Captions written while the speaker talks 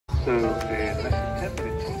So in less than 10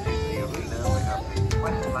 minutes in the arena, we have the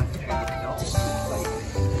West Lancashire finale.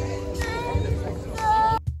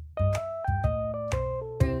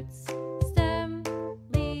 Roots, stem,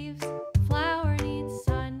 leaves, flower needs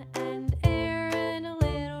sun and air and a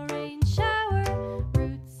little rain shower.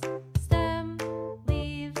 Roots, stem,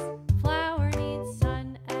 leaves, flower needs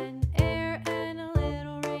sun and air and a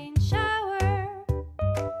little rain shower.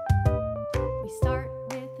 We start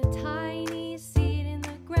with a tiny seed in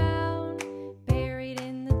the ground, buried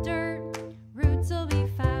in the dirt, roots will be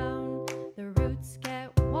found. The roots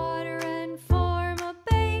get water and form a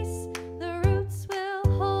base. The roots will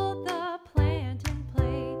hold the plant in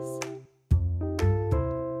place.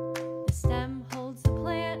 The stem holds the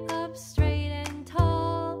plant up straight and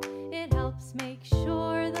tall. It helps make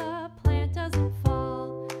sure the plant doesn't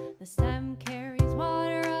fall. The stem carries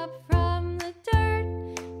water up from the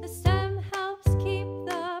dirt. The stem helps keep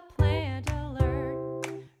the plant alert.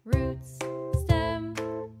 Roots, stem,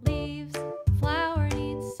 leaves, flower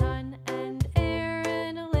needs sun and air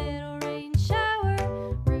and a little rain shower.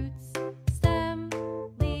 Roots, stem,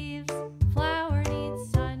 leaves, flower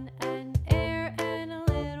needs sun and air and a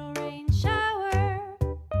little rain shower.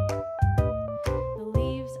 The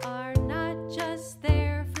leaves are not just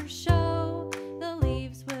there for show. The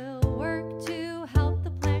leaves will work to help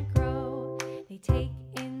the plant grow. They take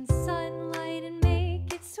in sunlight and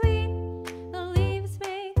make it sweet. The leaves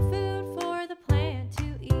make food for the plant to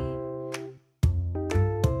eat.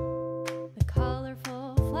 The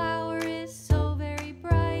colorful flower is so very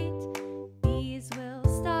bright. Bees will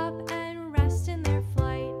stop and rest in their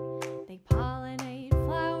flight. They pollinate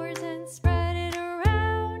flowers and spread it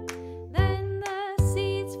around. Then the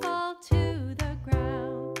seeds fall to the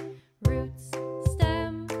ground. Roots,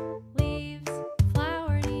 stem, leaves,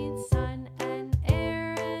 flower needs sun and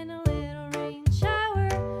air and a little rain shower.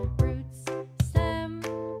 Roots, stem,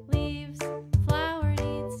 leaves, flower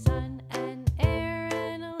needs sun and air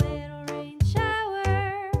and a little rain shower.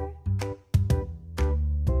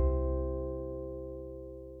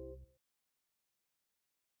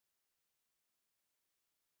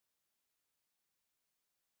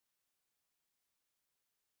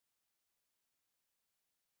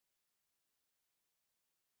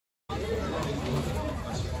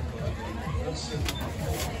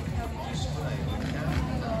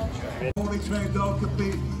 Poorly trained dog could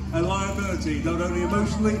be a liability, not only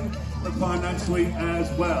emotionally, but financially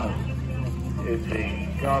as well. In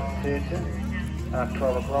the Garden Theatre at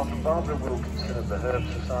 12 o'clock, Barbara Wilkinson of the Herb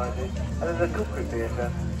Society, and in the Cookery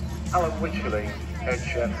Theatre, Alan Wycherley, head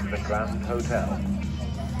chef of the Grand Hotel.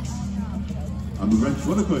 I'm a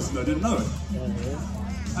ventriloquist person, I didn't know it.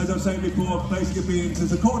 As I was saying before, basically being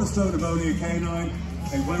as a cornerstone of owning a canine,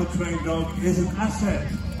 a well-trained dog is an asset.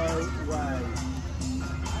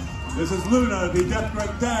 This is Luna, the Death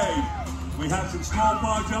Break Day. We have some small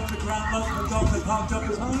bar jumps at ground level for dogs that can't jump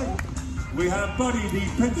as high. We have Buddy, the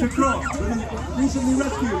pincher cross, recently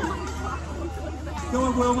rescued. Go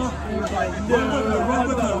on, Wilma. Run with her, run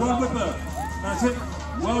with her, run with her. That's it.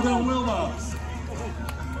 Well done, Wilma.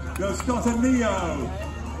 Go Scott and Neo.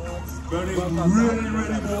 Burning really,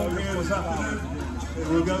 really warm here this afternoon.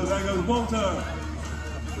 There goes Walter.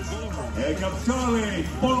 Here comes Charlie.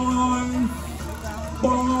 Boing,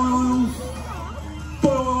 boing,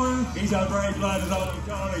 boing. He's a brave lad as old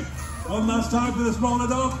Charlie. One last time for this roller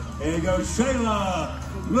dog. Here goes Shayla.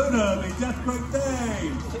 Luna, the Death Break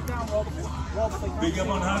Day. Big up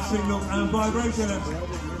on hand signals and vibrations.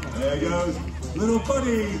 There goes little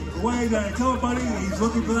Buddy. Way there. Come on, Buddy. He's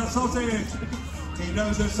looking for that sausage. He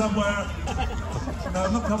knows it somewhere. No,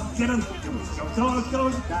 not come. Get him. Come on, go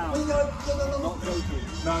on.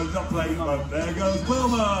 No, he's not playing. But there goes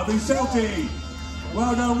Wilma, the Celtic.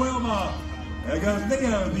 Well done, Wilma. There goes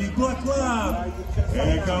Neo, the Black Lab.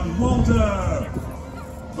 Here comes Walter.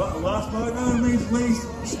 But last but not least,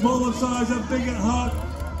 small in size and big at heart.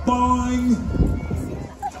 Boing,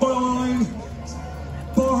 boing,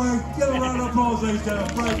 boing. Give a round of applause, ladies and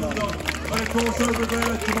gentlemen. And of course, over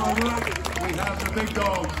there to my right, we have the big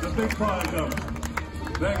dogs, the big fighter.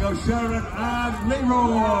 There goes Sharon and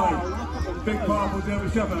Leroy. Big powerful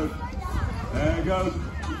German Shepherd. There goes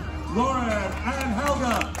Lauren and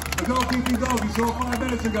Helga, the goalkeeping dog you saw 5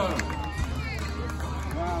 minutes ago.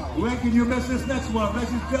 When can you miss this next one? This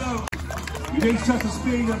is Joe. You didn't set the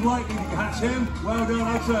speed and lightning to catch him. Well done,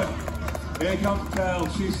 Hudson. Here comes Belle.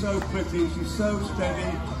 She's so pretty. She's so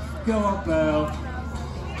steady. Go on, Belle.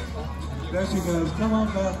 There she goes. Come on,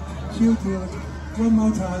 Belle. She'll do it. One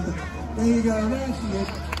more time. There you go. There she is.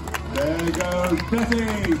 There goes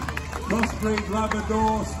Betty. Crossbreed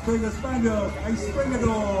Labrador Springer Spaniel. A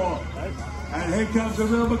Springador. And here comes the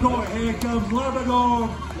real McCoy. Here comes Labrador.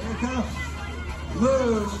 Here Monica,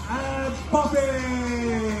 Moon and Poppy.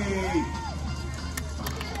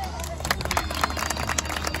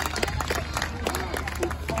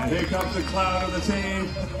 And here comes the clown of the team.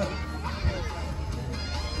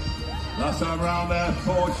 Last time round there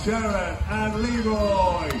for Sharon and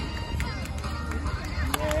Leroy.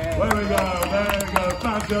 There we go,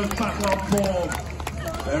 Banjo's back on form.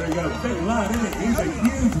 There we go, big lad, isn't it? He's a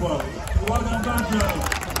huge one. Well done, Banjo.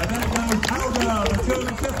 And there goes Helga, the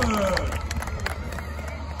German Shepherd.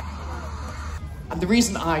 And the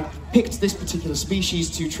reason I picked this particular species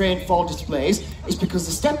to train for displays is because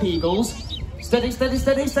the steppe eagles, steady,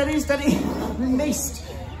 missed.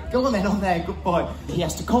 Go on then, on there, good boy. He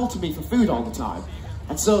has to call to me for food all the time.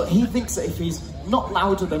 And so he thinks that if he's not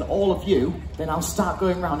louder than all of you, then I'll start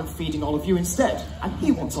going around and feeding all of you instead. And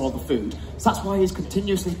he wants all the food. So that's why he's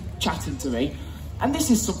continuously chatting to me. And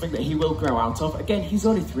this is something that he will grow out of. Again, he's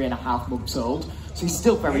only 3.5 months old, so he's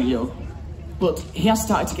still very young. But he has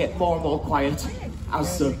started to get more and more quiet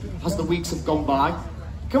as the weeks have gone by.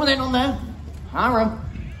 Come on then, on there. Aaron.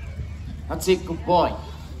 That's it, good boy.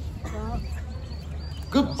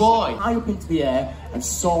 Good boy. High up into the air and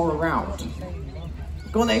soar around.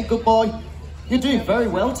 Go on then, good boy. You're doing very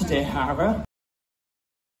well today, Hara.